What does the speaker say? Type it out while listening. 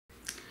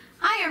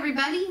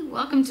everybody,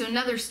 welcome to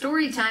another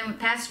story time with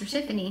Pastor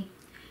Tiffany.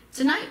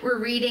 Tonight we're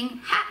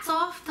reading Hats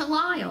Off to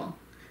Lyle.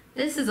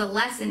 This is a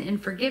lesson in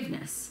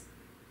forgiveness.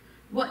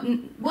 What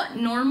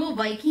normal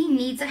Viking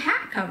needs a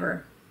hat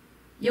cover?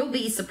 You'll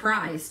be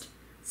surprised.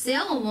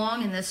 Sail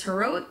along in this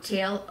heroic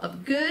tale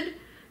of good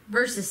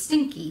versus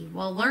stinky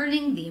while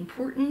learning the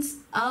importance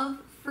of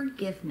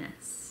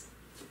forgiveness.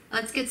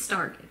 Let's get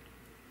started.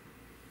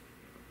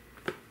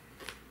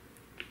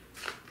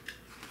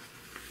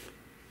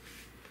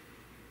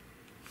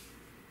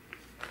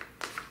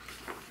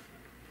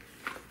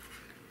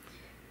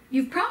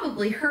 You've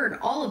probably heard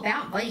all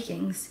about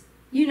Vikings.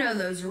 You know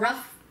those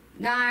rough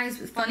guys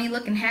with funny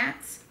looking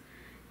hats?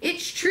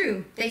 It's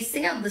true, they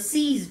sailed the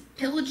seas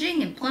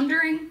pillaging and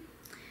plundering.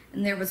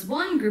 And there was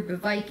one group of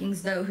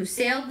Vikings though who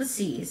sailed the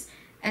seas,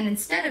 and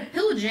instead of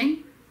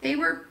pillaging, they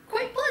were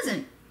quite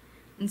pleasant.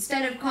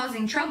 Instead of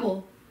causing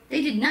trouble,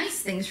 they did nice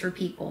things for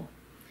people.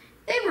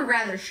 They were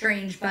rather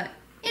strange, but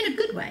in a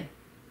good way.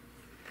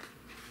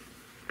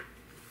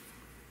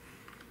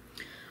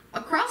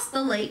 Across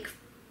the lake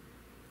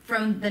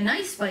from the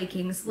nice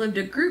Vikings lived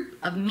a group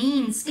of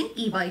mean,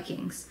 stinky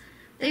Vikings.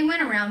 They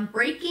went around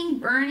breaking,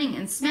 burning,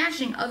 and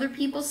smashing other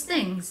people's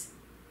things.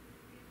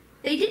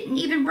 They didn't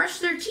even brush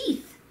their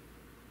teeth.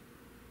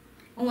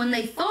 And when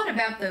they thought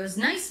about those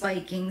nice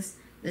Vikings,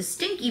 the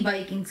stinky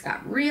Vikings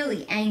got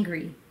really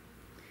angry.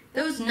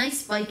 "Those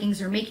nice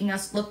Vikings are making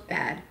us look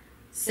bad,"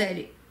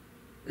 said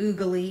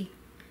Ugly,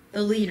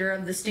 the leader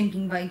of the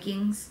stinking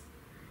Vikings.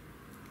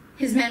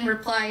 His men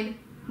replied,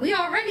 "We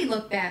already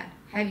look bad.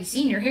 Have you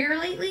seen your hair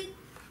lately?"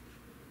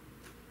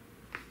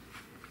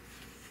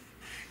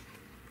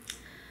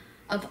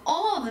 Of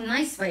all the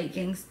nice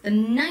Vikings, the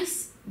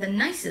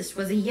nicest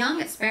was a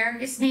young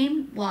asparagus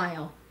named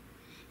Lyle.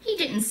 He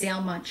didn't sail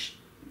much.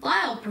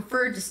 Lyle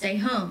preferred to stay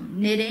home,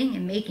 knitting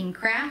and making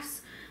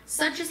crafts,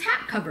 such as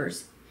hat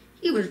covers.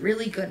 He was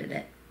really good at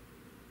it.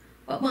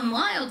 But when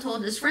Lyle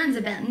told his friends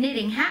about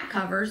knitting hat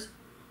covers,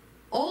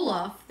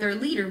 Olaf, their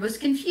leader, was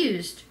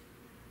confused.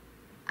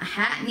 "A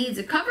hat needs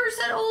a cover,"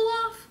 said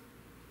Olaf.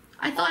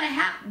 "I thought a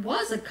hat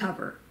was a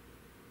cover."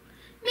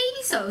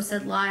 "Maybe so,"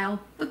 said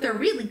Lyle, "but they're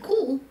really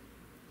cool."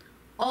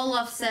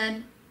 Olaf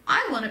said,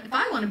 If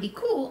I want to be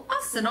cool,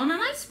 I'll sit on an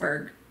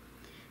iceberg."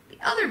 The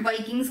other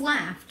Vikings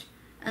laughed,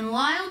 and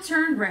Lyle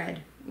turned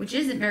red, which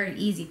isn't very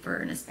easy for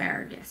an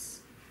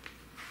asparagus.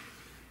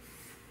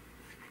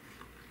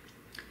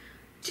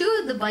 Two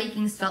of the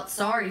Vikings felt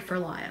sorry for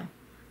Lyle.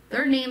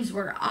 Their names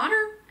were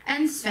Otter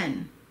and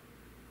Sven.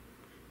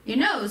 "You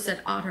know,"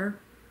 said Otter,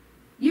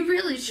 "you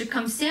really should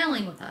come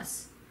sailing with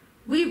us.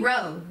 We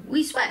row,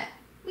 we sweat,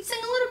 we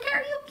sing a little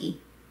karaoke."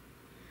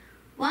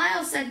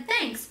 Lyle said,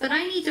 "Thanks, but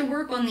I need to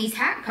work on these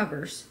hat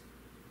covers."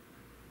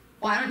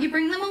 "Why don't you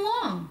bring them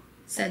along?"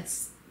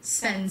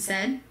 Sven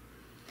said.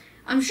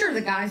 "I'm sure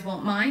the guys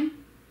won't mind."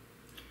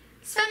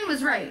 Sven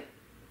was right,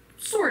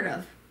 sort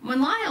of. When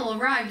Lyle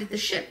arrived at the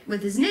ship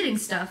with his knitting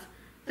stuff,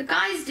 the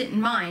guys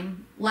didn't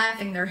mind,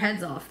 laughing their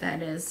heads off,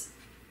 that is.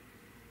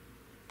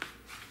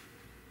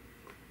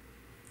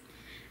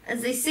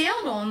 As they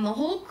sailed on, the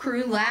whole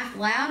crew laughed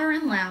louder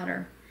and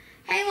louder.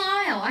 "Hey,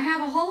 Lyle, I have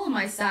a hole in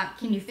my sock.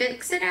 Can you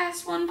fix it?"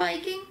 asked one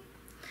Viking.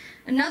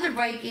 Another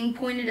Viking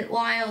pointed at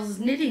Lyle's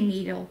knitting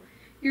needle.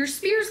 "Your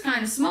spear's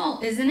kind of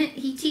small, isn't it?"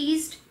 he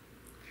teased.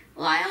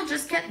 Lyle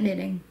just kept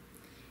knitting.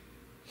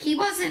 He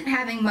wasn't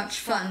having much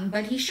fun,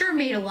 but he sure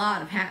made a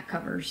lot of hat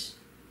covers.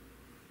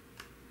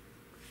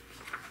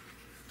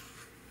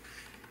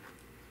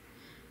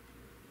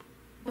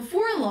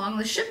 Before long,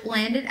 the ship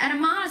landed at a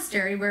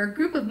monastery where a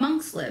group of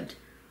monks lived.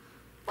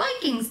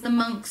 "Vikings," the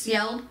monks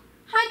yelled,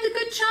 "hide the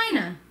good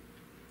china."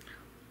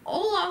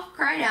 Olaf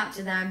cried out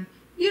to them,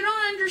 "You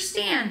don't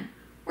understand.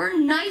 We're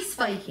nice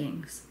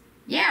Vikings."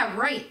 "Yeah,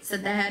 right,"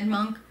 said the head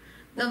monk.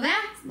 The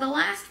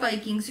last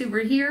Vikings who were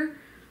here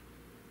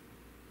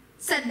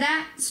said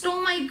that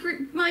stole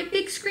my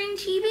big screen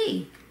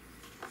TV.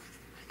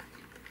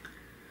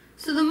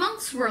 So the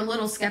monks were a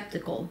little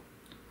skeptical.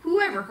 Who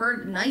ever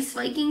heard of nice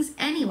Vikings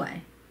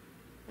anyway?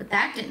 But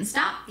that didn't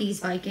stop these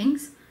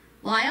Vikings.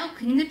 Lyle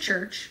cleaned the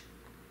church.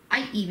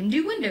 "I even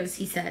do windows,"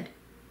 he said.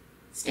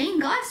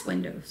 Stained glass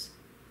windows.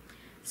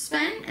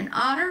 Sven and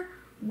Otter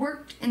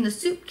worked in the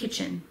soup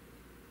kitchen.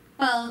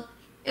 Well,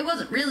 it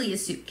wasn't really a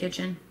soup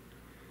kitchen.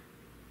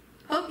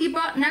 "Hope you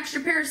brought an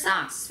extra pair of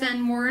socks,"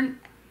 Sven warned,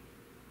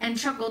 and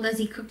chuckled as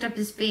he cooked up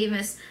his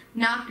famous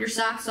knock your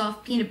socks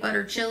off peanut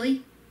butter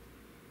chili.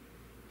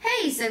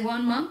 "Hey," said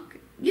one monk,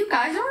 "you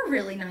guys are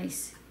really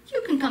nice.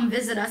 You can come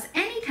visit us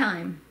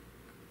anytime."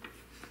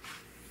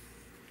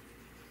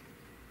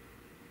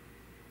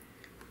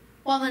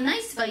 While the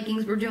nice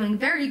Vikings were doing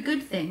very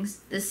good things,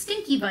 the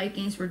stinky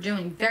Vikings were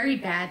doing very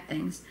bad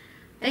things.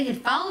 They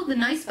had followed the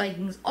nice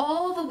Vikings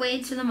all the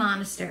way to the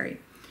monastery.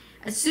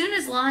 As soon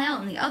as Lyle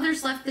and the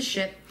others left the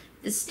ship,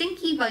 the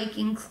stinky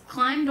Vikings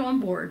climbed on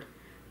board.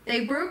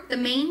 They broke the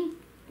main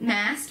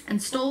mast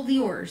and stole the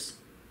oars.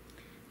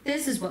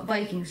 "This is what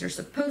Vikings are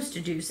supposed to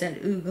do,"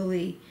 said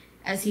Ugly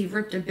as he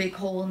ripped a big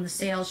hole in the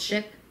sail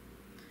ship.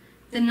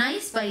 The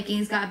nice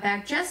Vikings got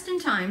back just in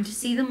time to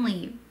see them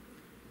leave.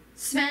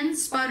 Sven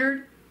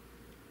sputtered,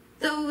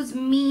 "Those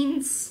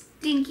mean,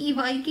 stinky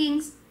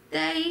Vikings,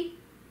 they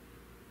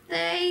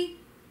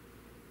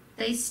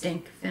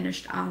stink,"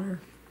 finished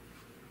Otter.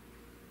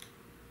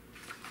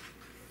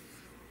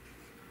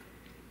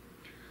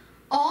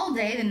 All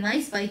day, the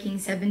nice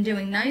Vikings had been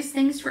doing nice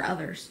things for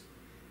others.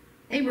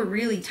 They were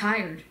really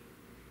tired.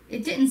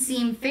 It didn't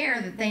seem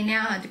fair that they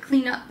now had to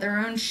clean up their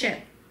own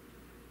ship.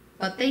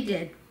 But they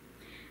did.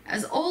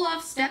 As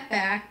Olaf stepped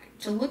back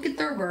to look at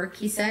their work,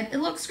 he said, "It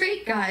looks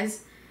great,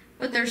 guys,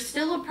 but there's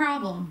still a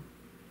problem."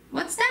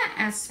 "What's that?"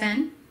 asked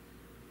Sven.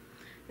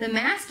 "The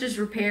mast is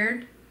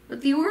repaired,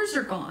 but the oars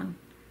are gone,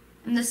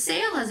 and the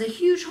sail has a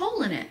huge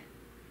hole in it."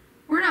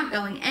 "We're not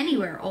going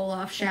anywhere,"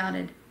 Olaf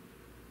shouted.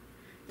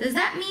 "Does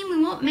that mean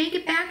we won't make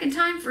it back in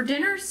time for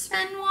dinner?"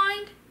 Sven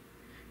whined.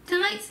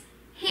 "Tonight's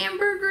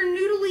hamburger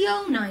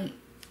noodle-o night."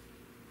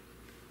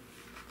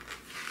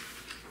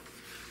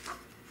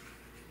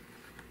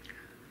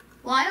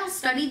 Lyle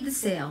studied the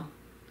sail.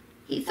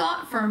 He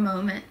thought for a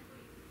moment.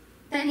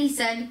 Then he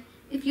said,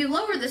 "If you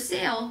lower the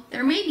sail,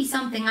 there may be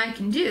something I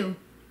can do."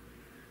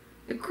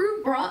 The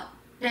crew brought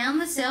down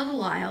the sail to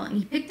Lyle, and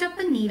he picked up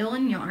a needle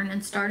and yarn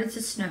and started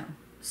to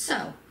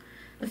sew.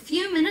 A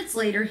few minutes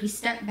later, he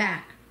stepped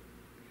back.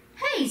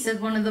 "Hey," said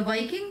one of the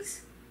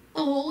Vikings,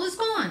 "the hole is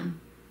gone.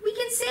 We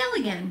can sail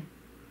again."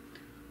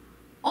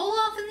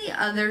 Olaf and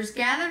the others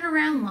gathered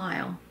around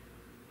Lyle.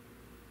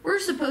 "We're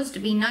supposed to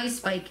be nice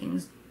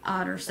Vikings,"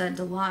 Otter said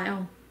to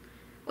Lyle,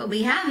 "but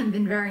we haven't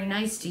been very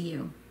nice to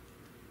you."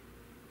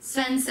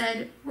 Sven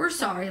said, "We're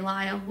sorry,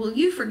 Lyle. Will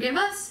you forgive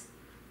us?"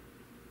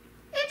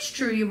 "It's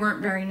true you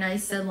weren't very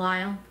nice," said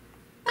Lyle,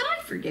 "but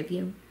I forgive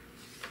you."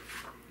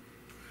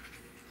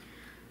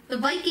 The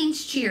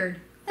Vikings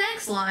cheered.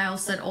 "Thanks, Lyle,"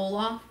 said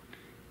Olaf.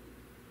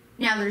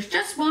 "Now there's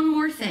just one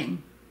more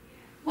thing."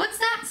 "What's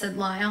that?" said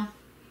Lyle.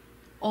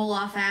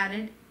 Olaf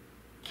added,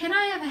 "Can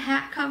I have a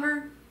hat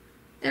cover?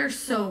 They're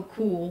so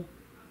cool."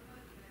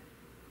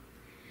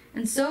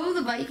 And so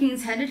the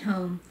Vikings headed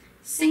home,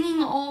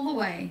 singing all the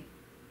way.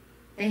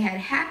 They had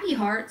happy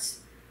hearts,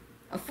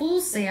 a full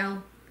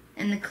sail,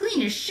 and the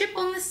cleanest ship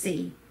on the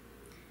sea.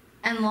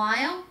 And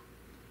Lyle,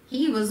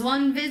 he was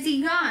one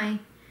busy guy.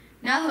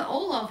 Now that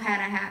Olaf had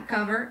a hat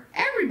cover,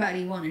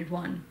 everybody wanted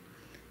one.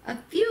 A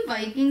few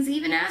Vikings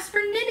even asked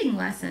for knitting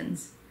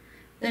lessons.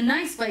 The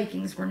nice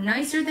Vikings were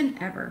nicer than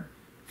ever,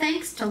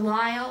 thanks to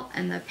Lyle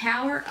and the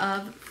power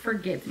of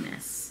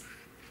forgiveness.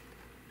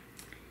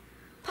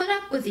 Put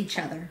up with each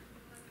other.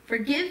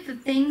 Forgive the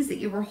things that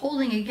you were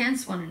holding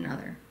against one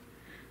another.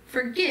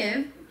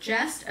 Forgive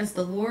just as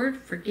the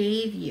Lord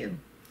forgave you.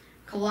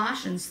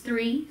 Colossians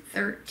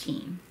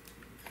 3:13.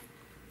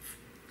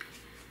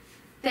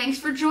 Thanks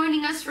for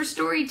joining us for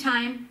story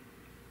time.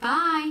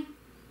 Bye.